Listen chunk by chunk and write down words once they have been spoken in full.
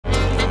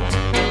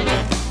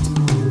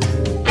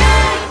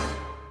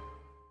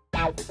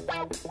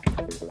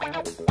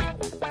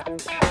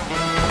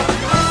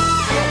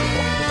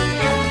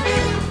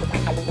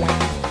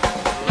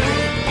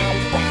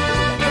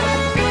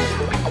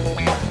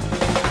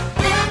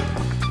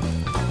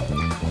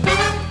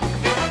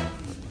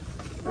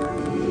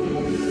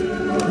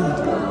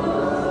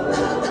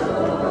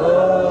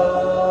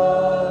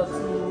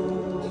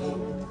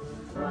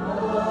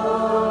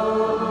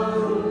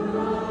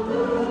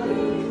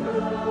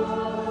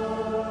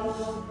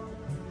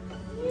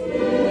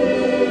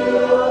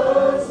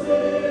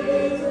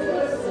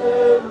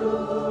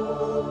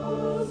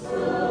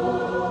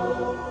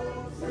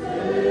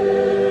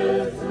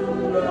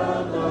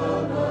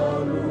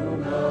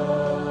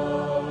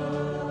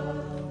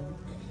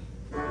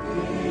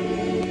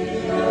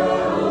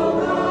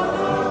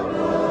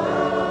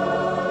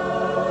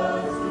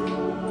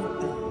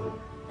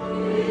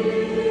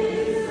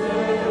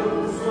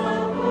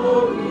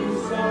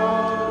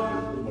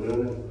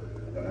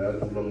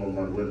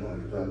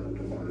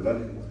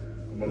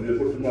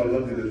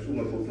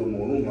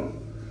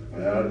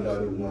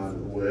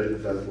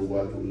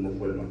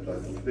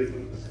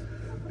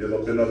Ia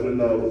pena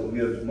pena o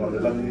mia tuma le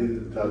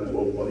langi tatu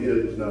o paia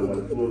i tina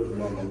watua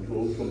tuma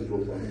mantua uson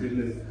tua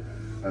pāpine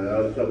ai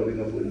ala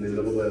tabaringa po ine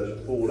lewa vai asa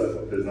pōra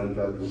ka pena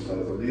tatu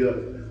karalia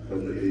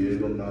tauna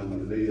e lona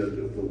maleia te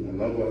utou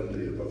malawa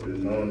ne e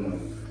papena na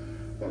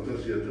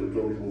pakasia te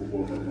utou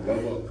fufuana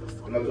malawa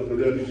na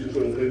tapelea nisi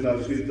koe o keina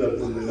sita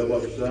tune lewa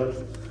sa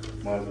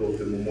ma tō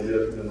te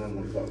momolia tina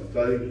na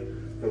whakatai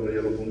tauna ia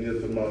ropongia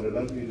tuma le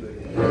langi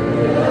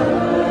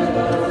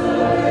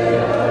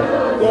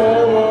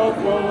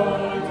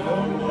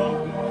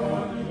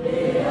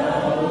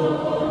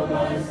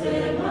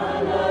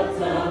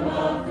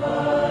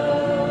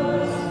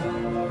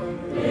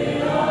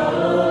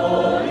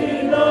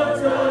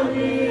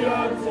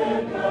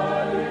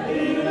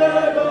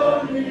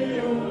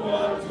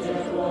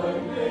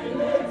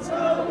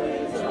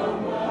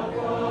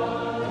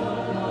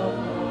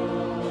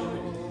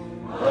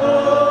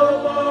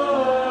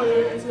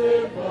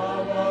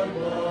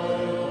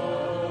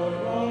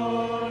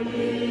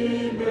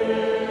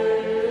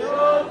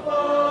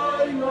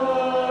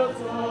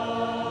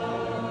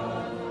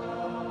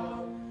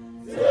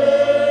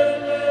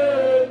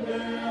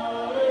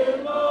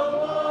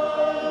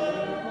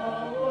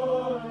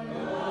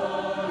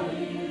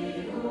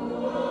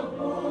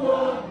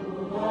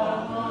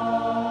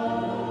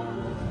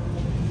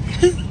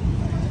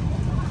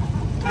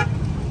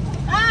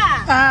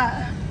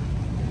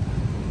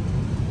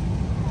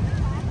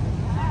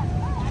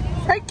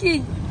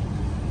Frankie.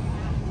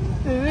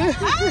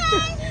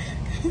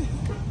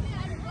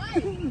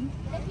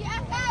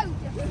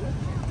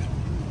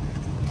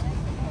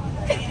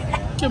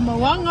 Que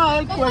mawanga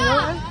al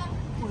kuya.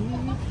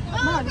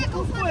 Man, ko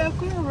kuya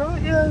kuya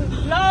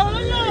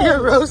yeah,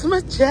 Rose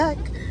my Jack.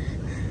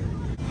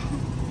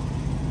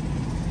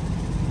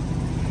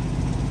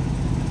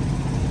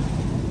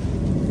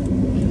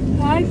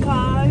 Hi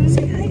guys.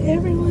 Hi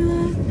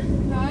everyone.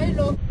 Hi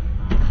look.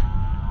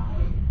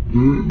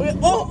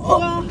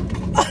 Oh.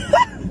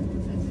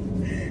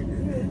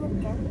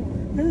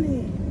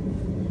 Really?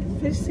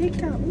 Fish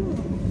out.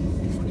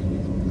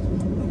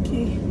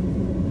 Okay.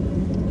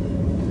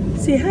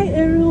 Say hi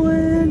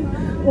everyone.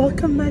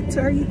 Welcome back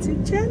to our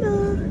YouTube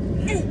channel.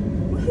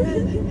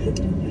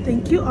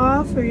 Thank you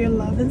all for your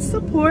love and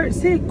support.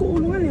 Say go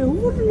on.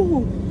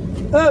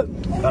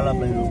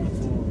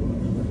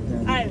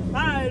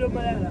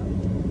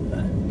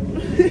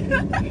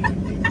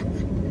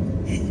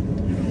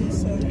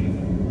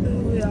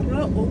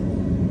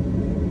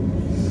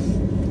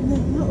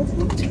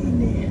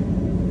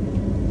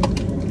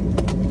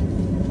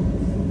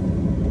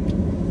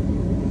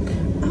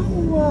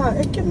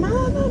 É que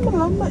mana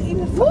mama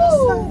ini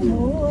fasa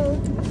no.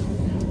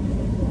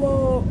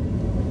 Wow.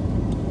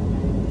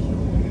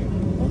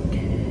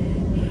 Okay.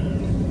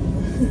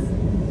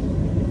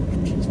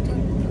 Just go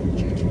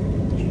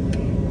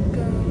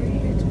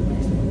right here to my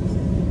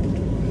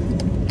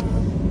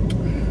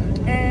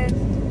and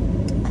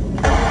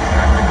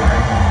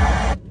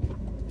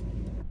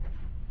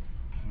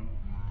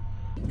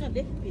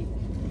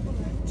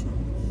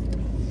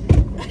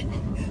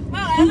I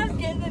don't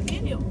get the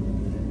video.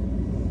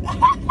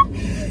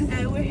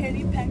 And we're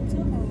heading back to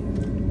home.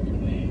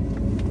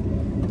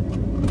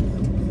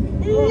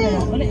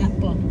 Oleh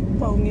apa?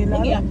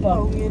 Lagi apa?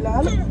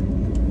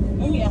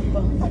 Lagi apa?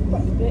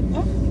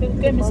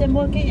 Kan mesti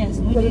mau ke ya?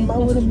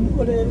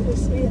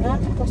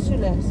 Apa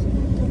sulas?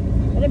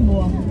 Ada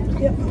buang.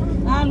 Ya.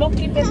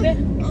 Loki pepe.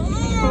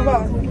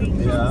 Apa?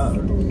 Ya.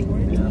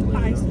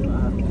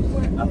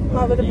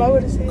 Apa the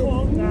bawah sih?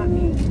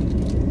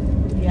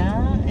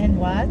 Yeah, and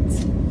what?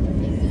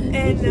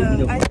 And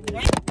I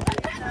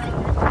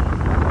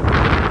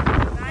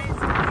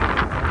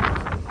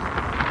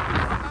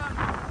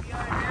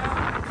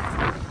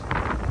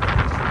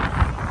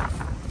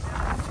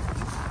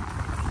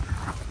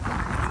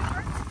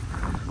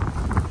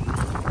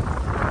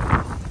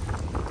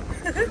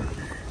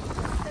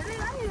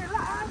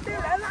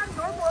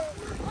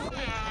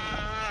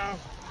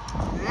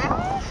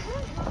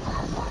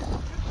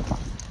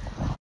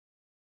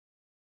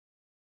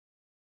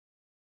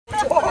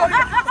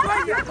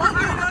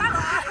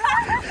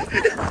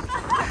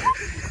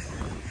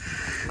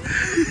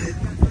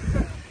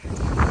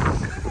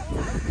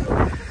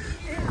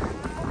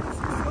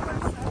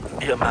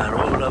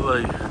Hello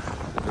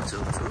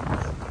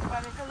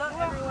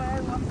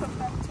everyone, welcome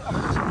back to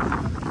our channel.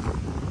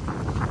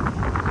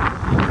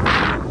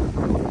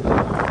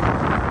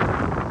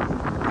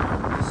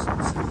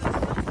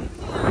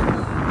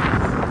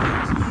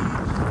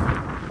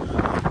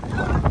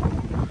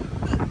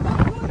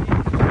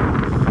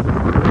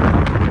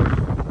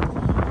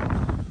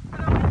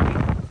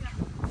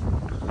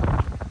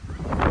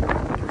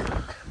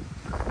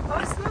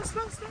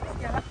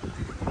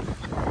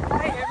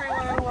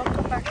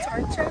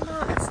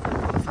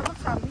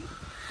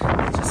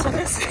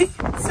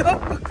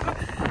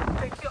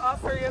 Thank you all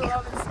for your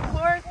love and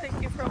support.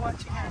 Thank you for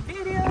watching our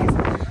videos.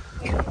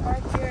 We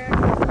are here at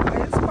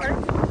Lions Park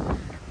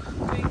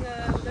doing a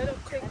little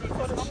quick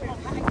photo shoot.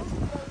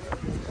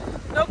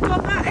 No go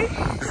bye.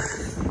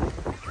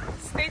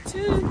 Stay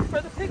tuned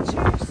for the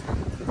pictures.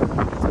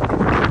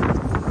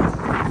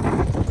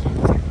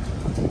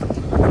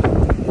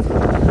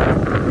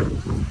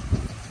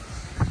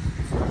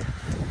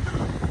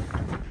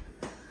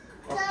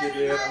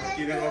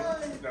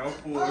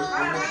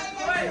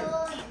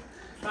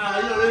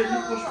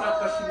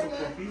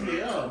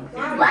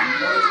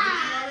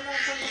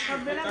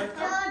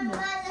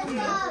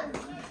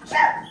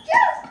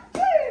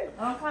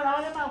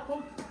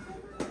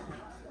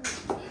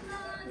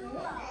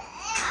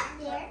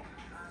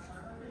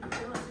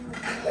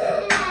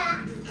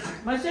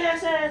 Mas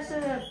esse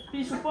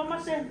piso pô,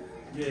 mas é.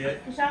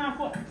 Isso é uma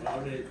pô.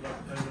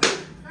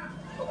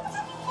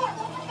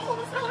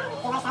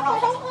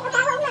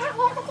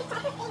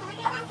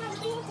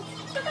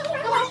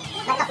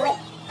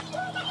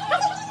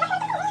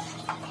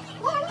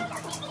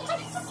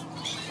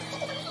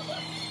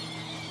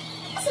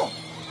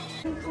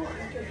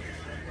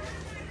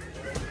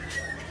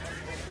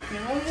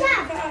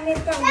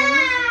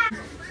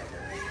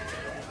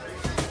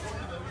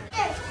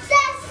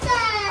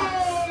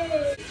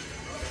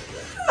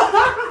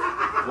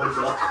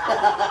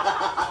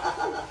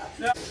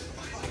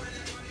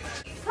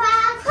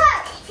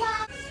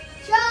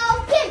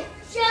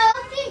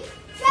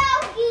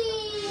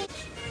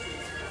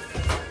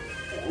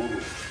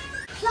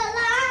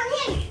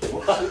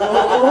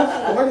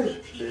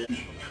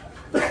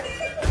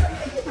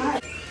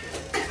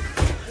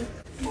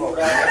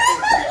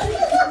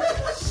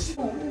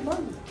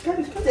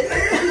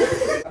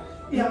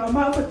 Ya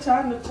ama apa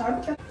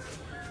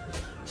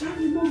can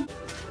mo.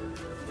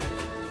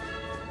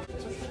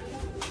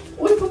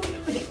 Oi, por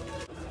quê?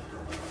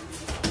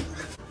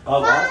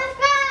 Aba.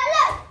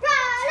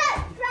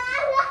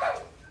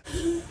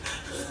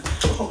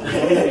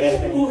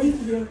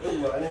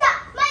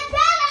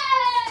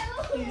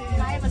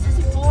 Ay, mas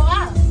esse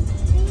boa.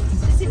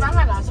 Esse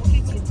vai lá, só que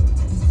aqui.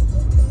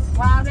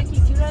 Wow, daqui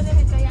que vai ter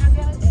que ir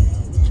agora.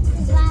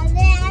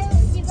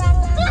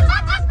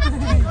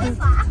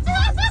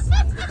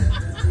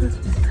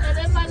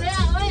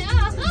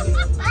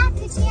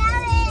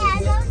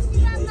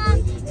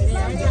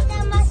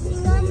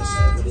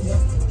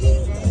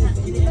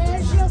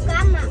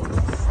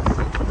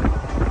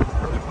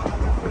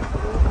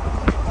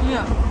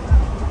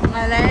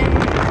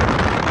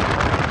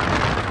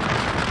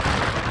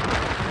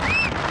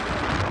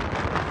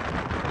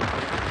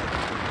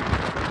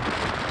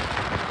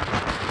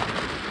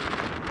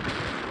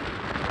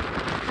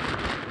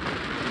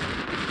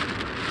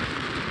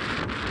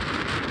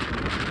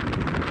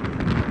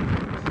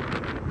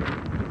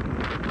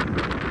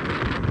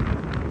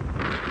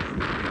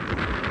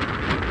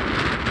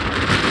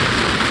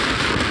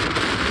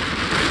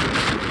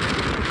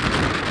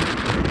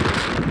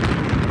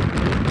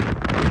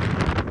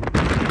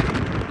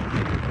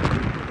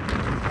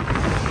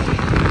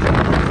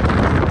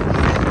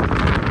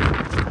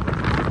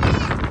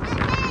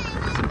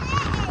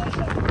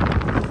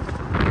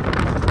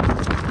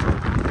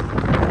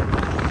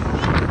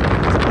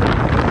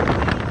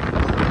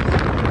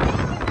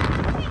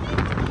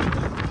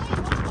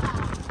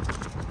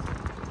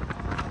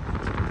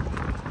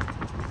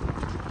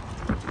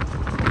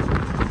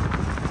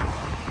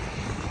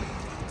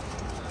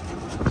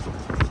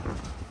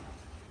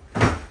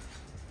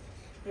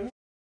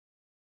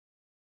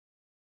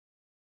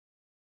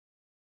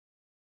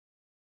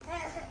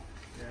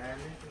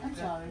 I'm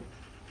sorry.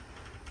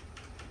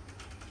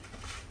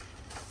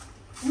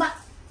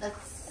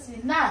 That's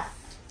enough.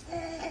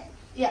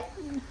 Yeah.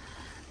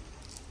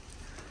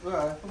 Well,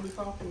 I'll be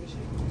far from you.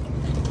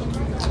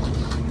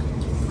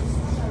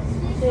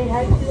 Say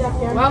hi to the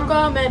camera.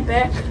 Welcome and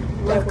back.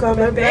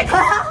 Welcome back.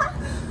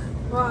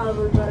 Wow,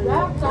 everybody.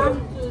 Welcome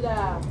to the.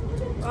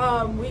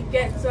 We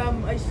get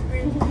some ice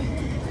cream.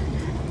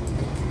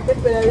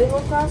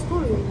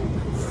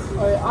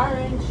 Or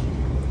orange.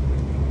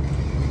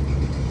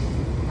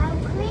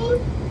 Cream.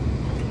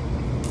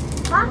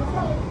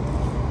 Coffee.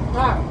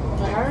 Ah,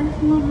 the orange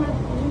one.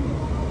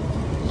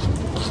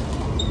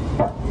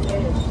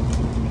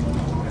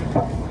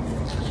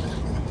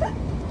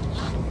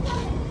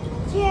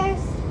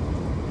 Cheers.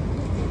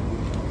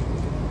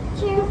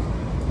 Cheers.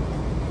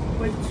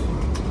 Wait.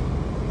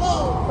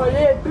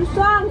 Olha,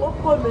 pisang, o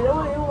comer eu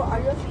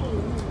acho.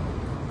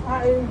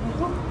 Ah, eu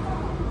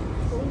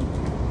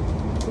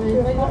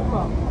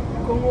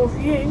Como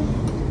bien.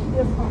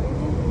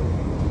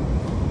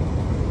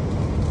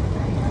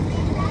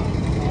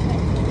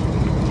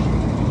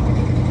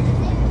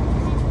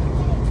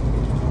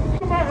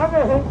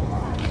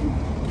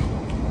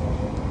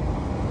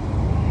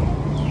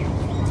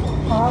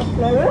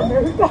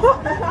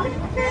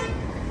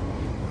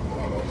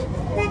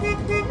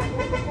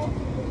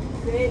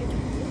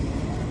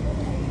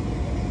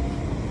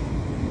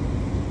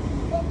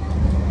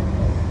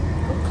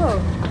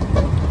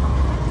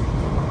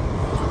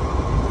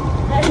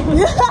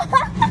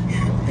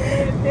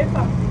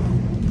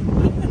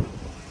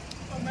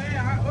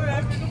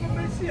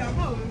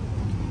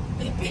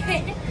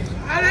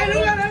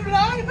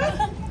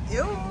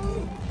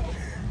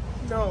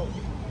 No.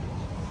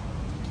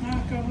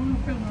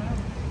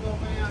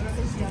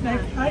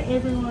 Like, hi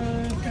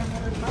everyone.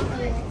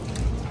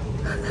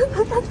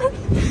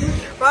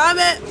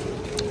 Vomit.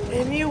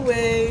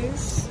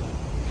 Anyways.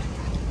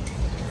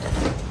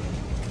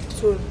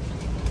 So.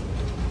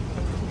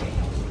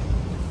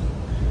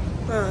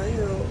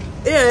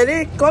 Yeah,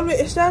 det går vi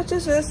snart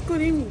til så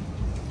skulle ind.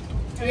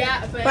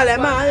 Ja, for lad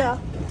mig ja.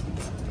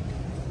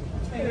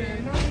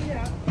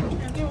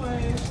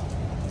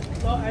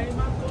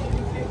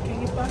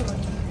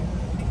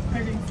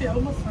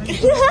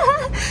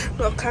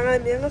 Nó khăn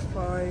anh nhé nó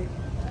phải.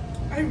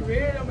 Ai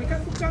về đâu, mày cắt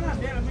cúc cắn à,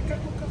 mẹ là mày cắt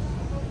cúc cắn.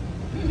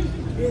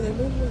 Về đây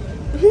muốn luôn.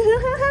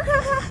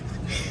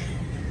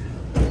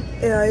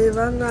 Ê,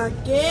 vâng à,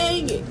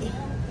 cái gì?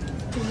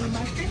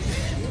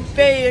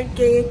 Về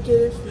cái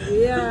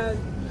phía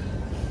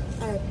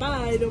ai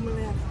bay đâu mà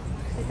nè.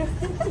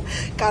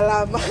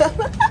 Calama.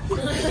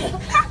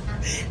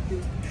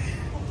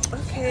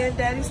 Okay,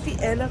 that is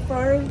the end of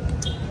our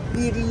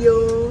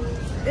video.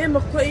 Em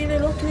mặc quay này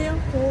lúc kia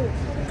không?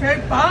 Okay,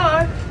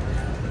 bye.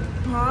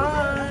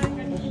 Bye.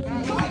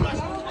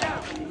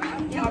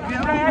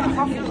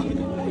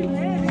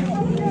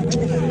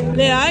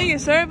 Nè ai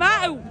sir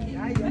bao.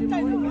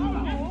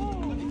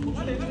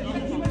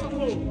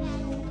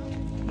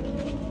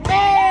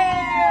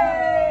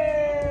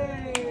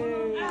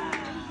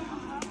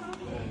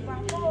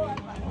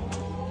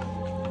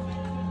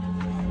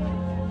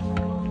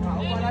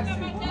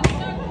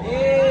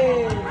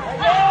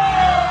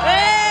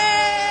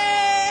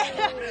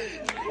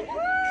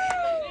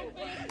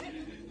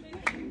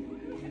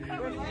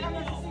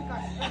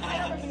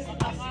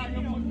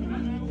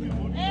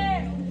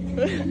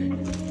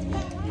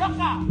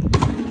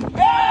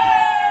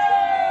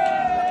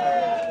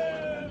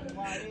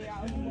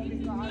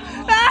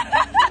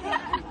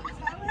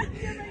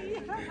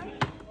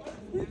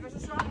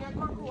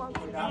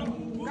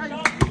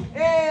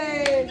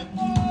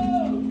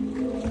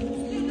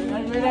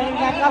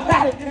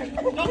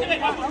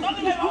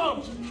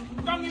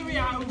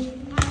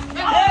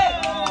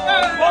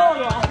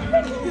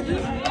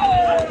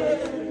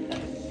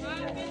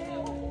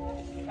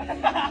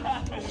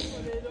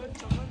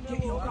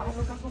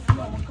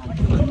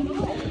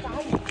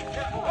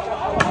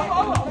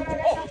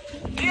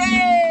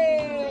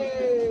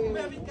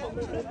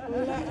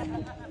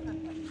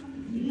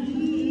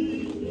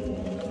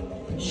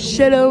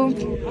 Shalom.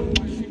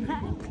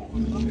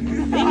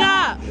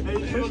 Inga,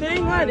 we're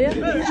saying hi, dear.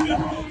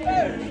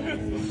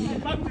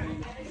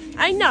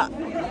 I know.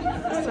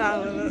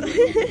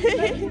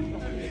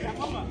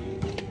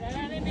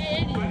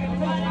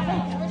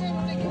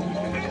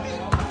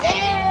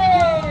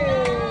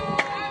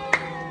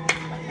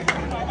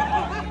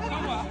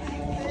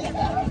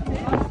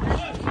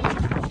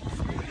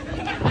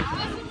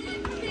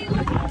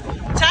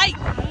 Tight.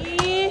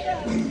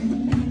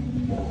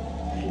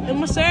 I'm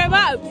gonna serve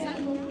up.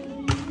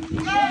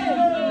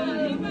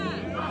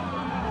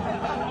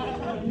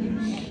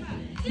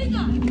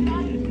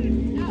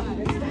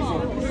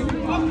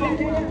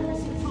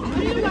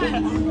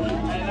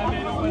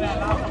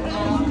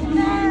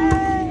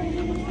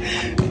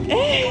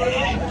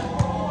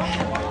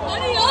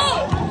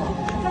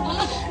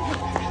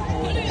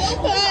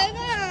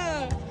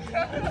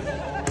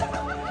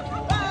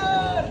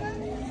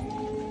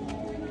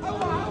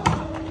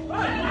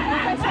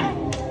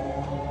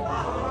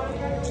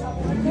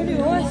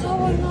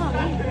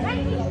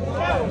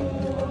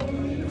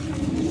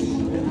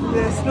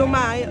 Yes, no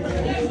mai.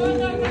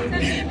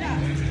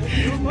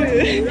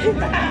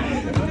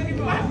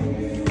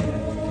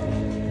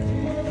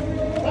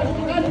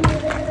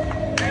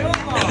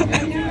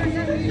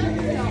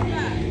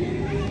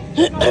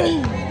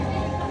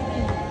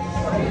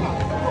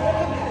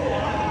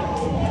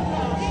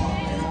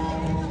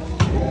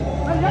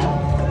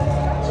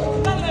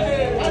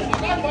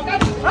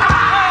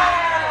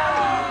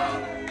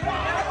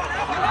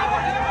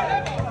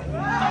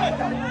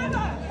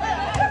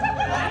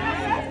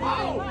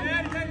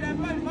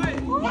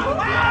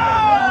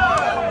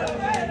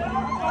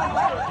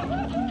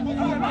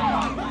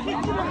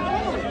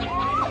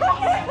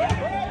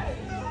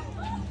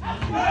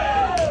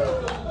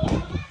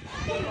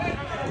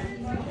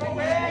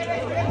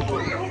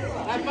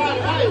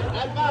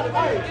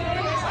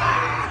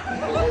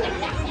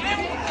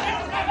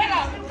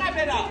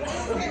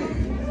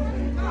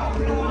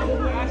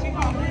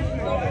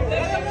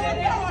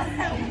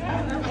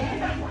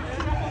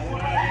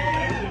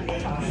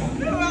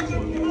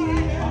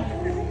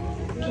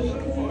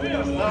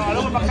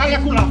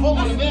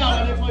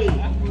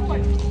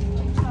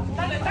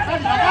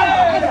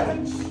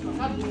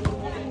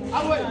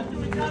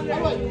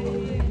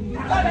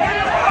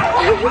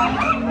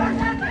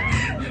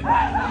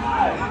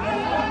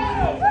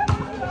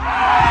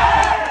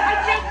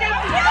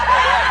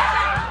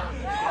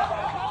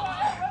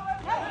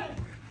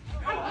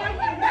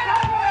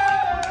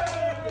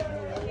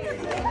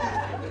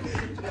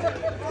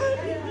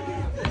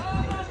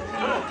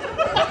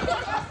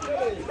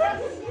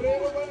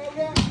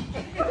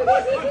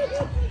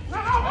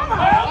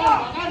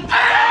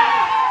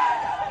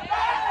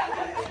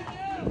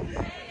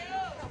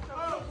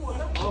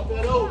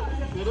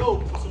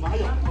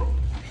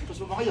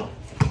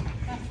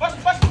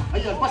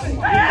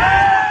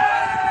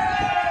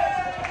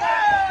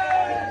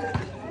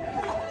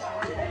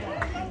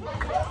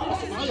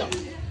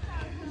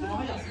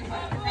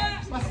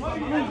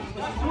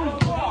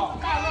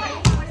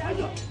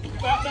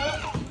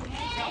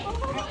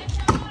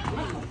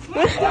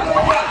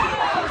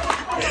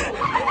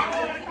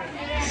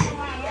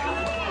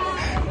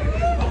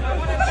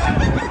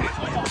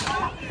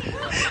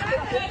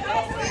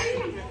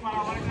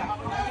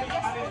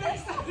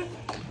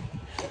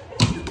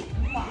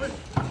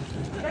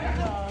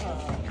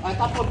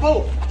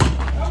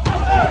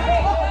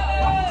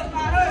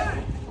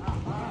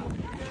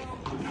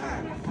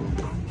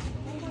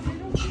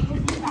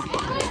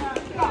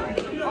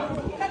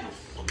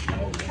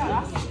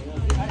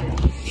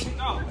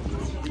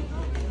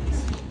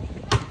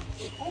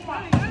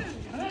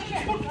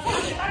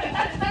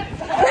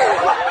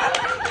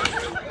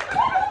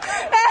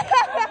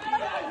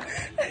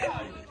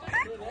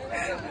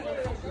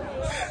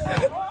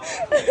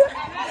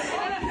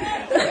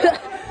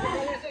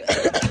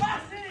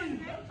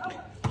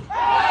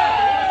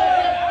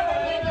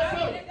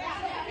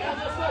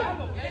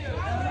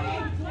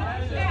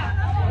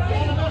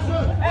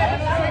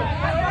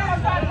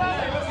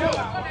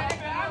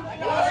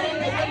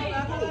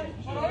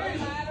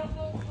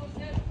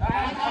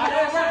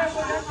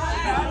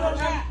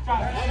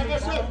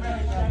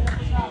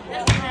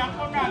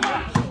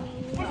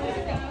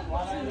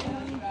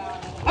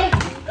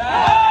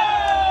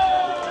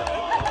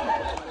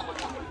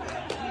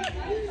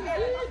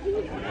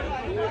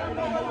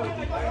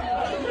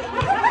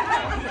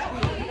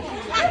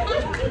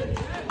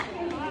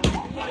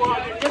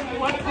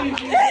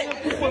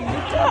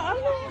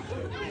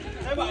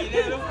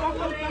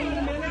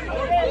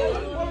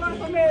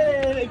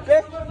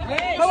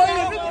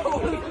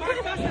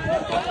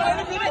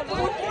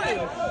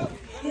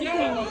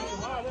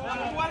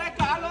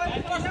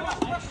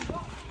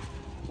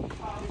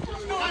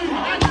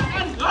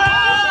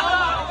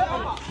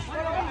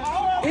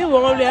 Eu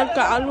vou olhar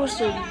cá a luz.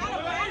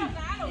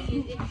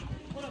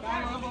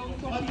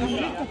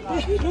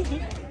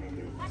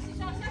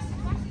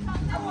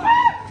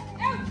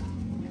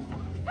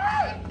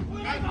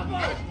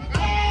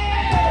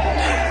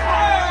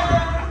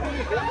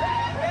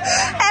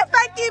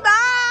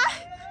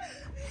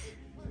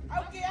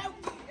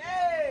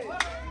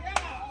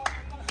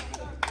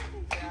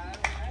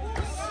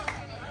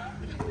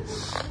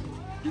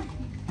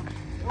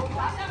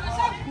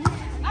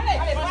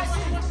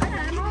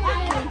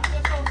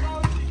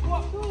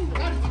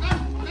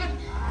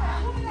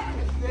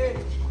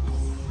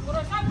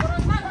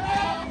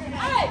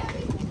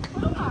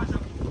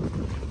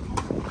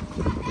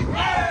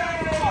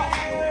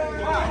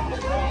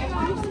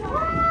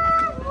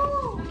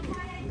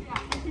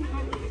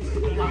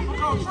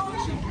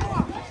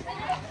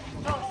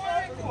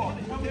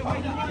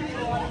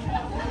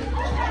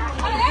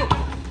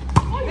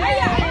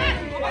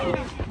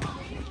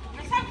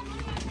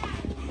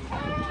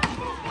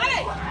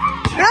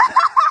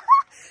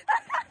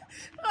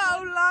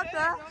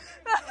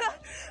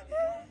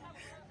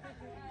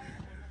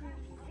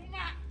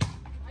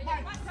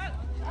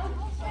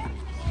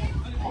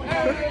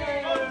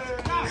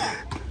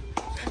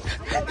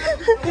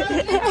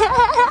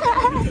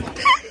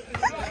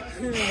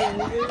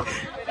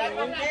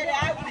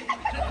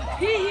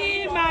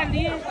 Hihi,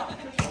 Mali.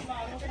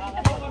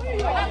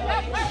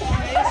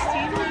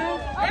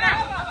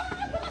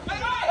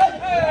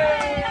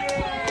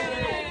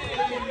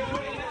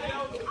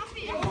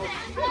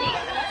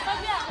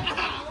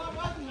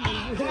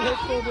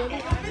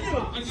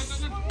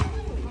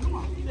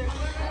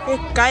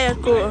 Kaya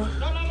ko.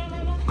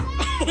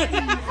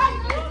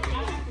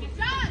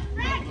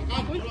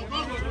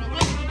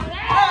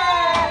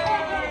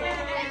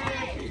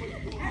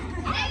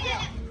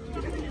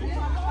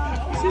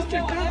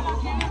 Sister,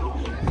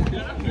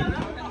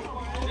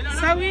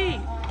 Sawi.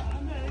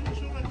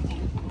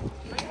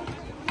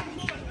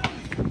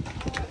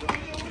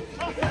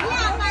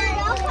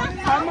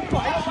 Vamos po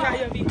ay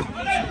kaya dito.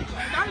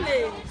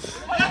 Dale.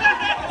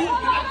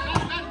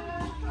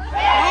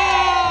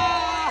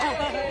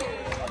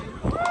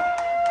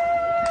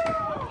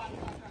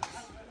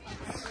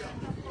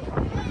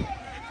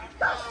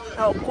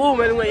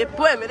 Come non è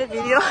poi me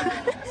video.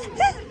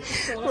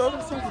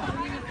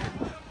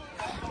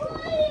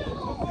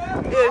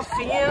 Eu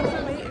finha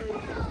também.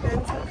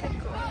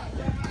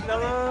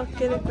 Não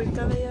quero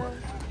clicar aí.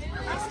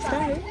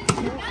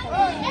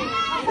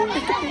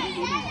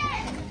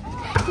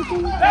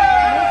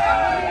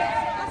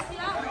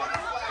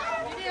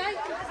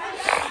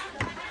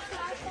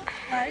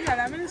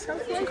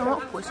 Comment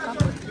on pose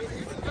capote?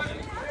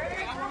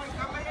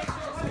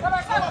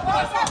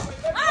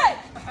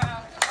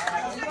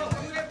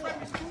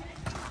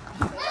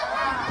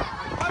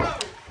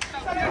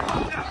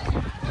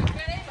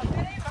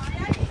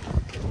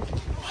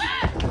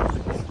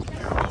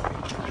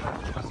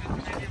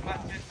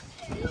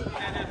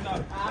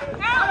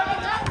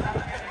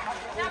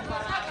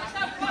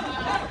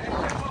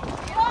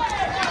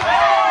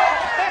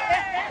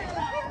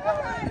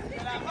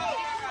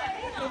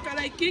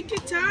 Kiki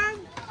time.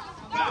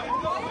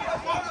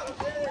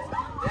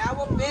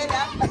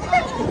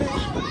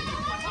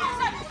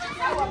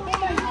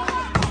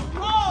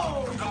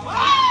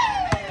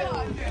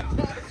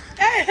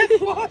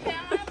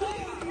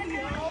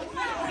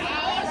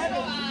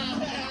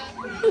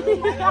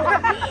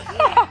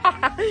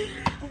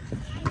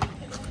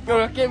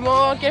 Rồi cái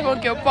món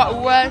kiểu bọ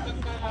quên.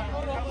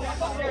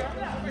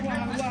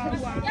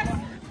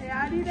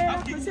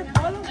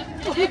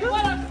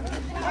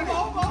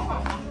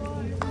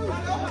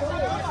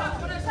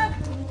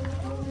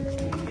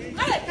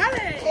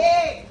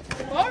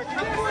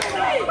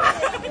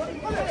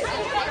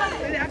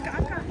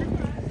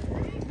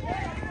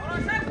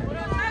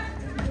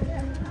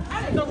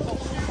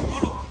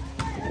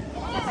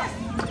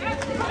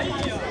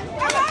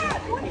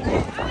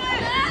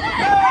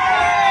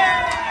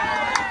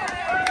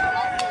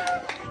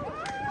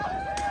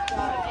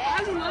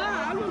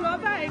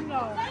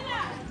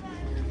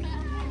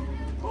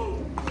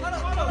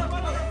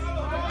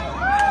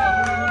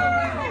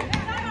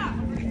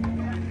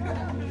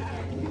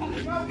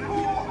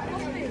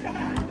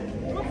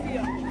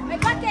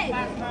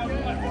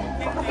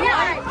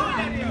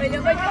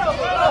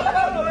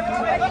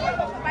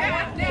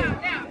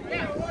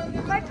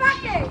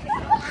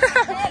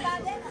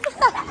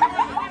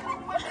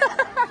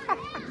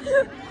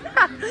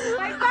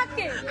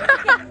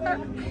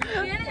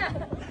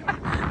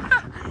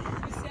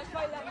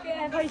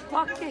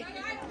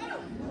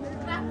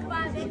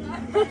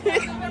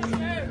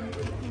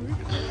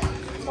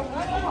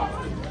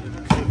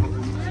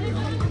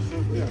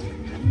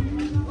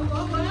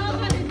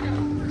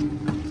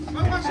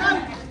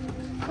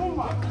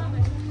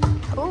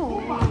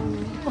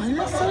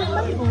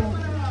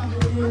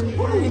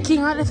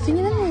 King ada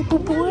sini ni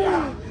pupu ni.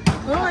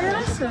 Oh, ya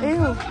rasa.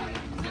 Ew.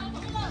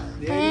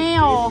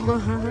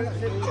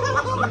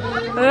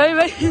 Hey,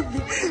 baik.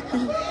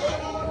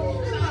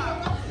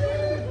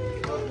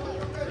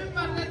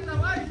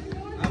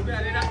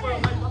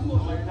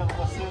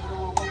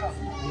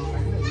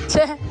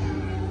 Cek.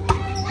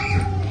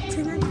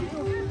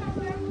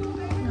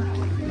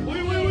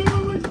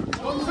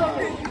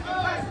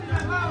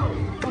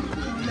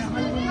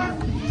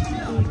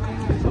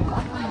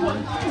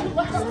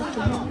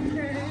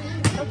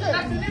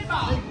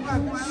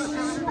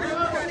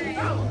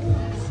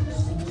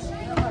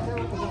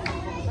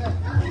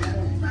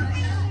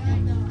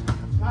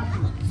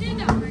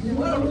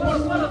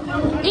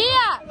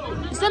 Iya,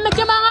 bisa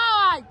macam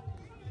mangawai.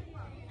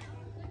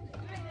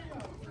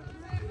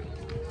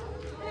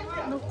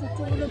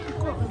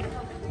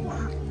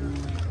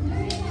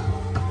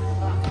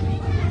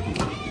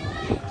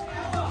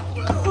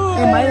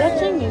 Mai lah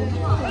sini.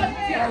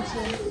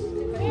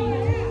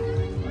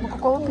 Mau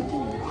kau pergi?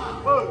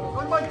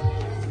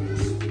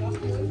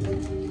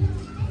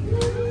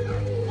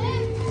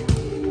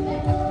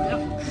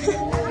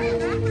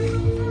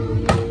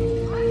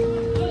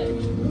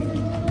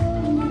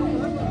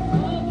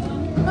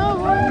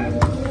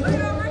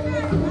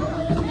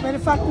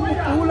 Fa com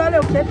lá,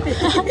 o Pepe.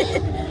 Fa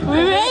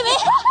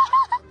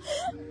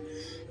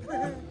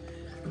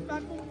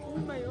com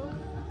maior.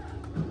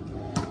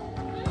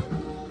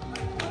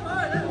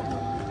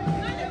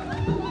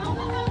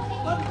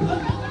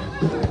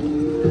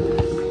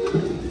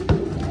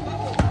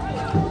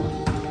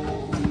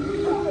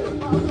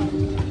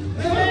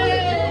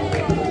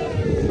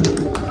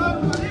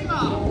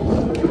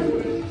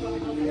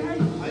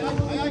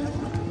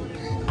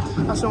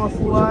 Asa nga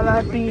fuwa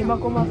la pingi ma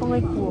ko ma fa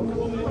ngai ku.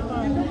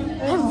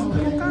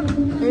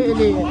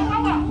 Ele.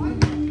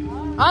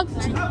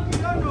 Anti.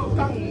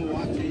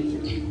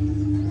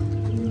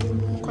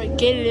 Koi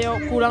kele o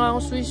kurang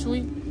ang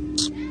sui.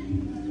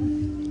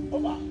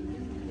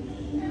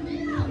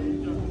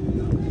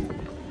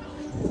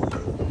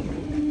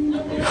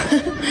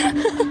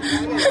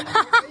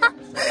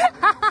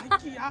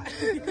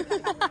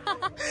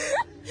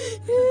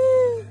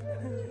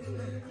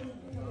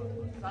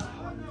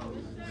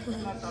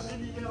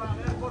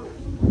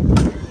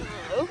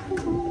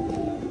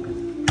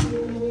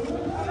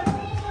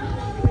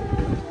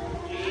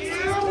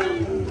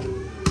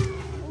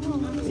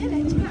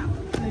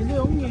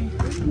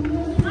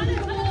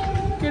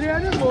 Queria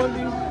de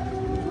boli.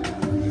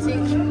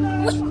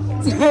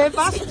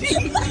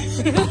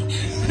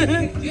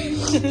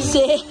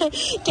 Sí,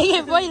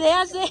 ¿qué fue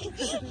idea hacer?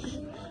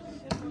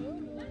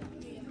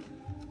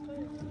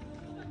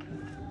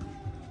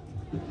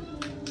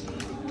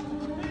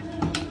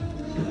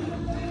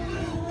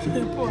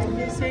 Pô,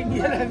 não sei que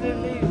era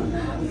dele.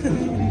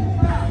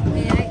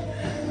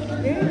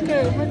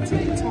 Okay, what's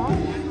TikTok?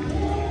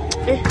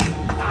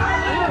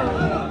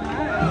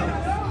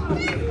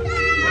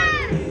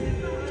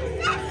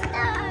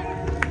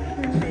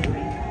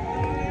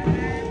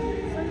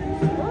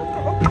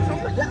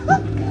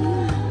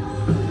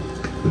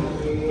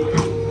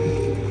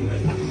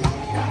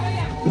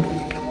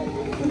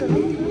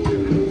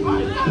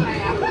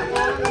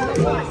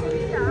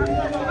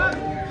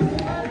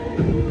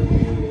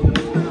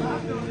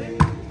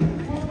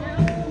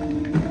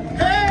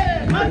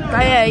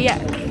 Kaya ya.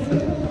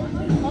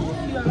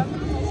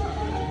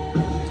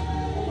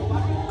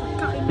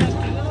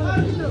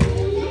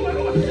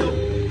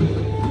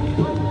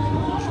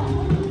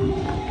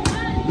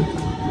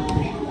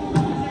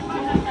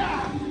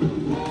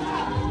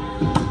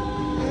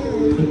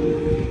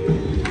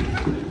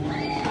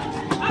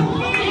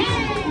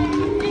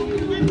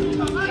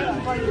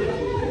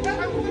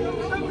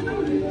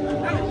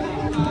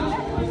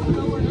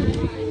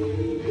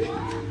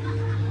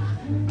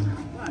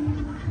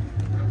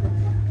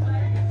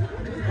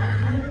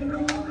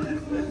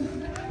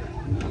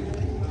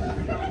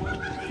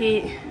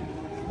 He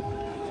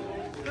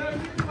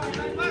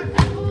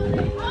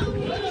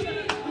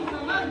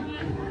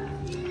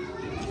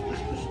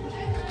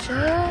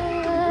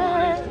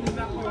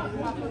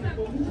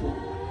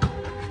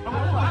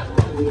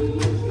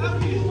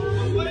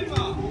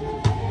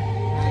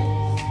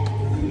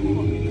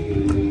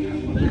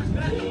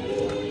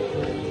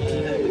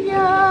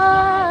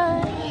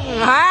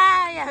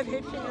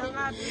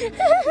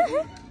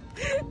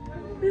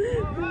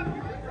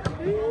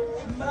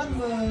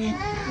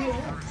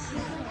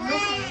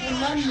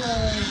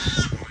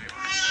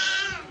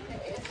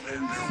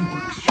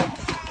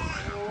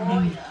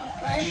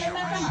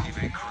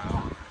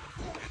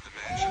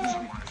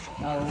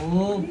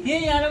Kia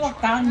nhà nó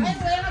bọc cằn.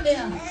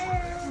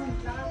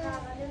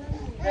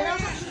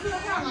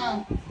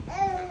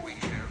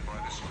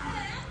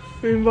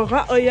 mình bảo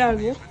các ơi à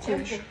nhé.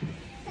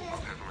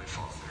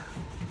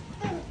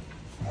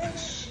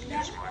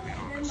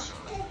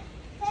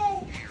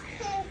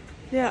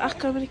 Yeah, I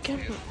come to the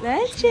camera.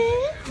 That's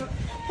it.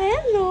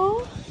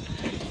 Hello.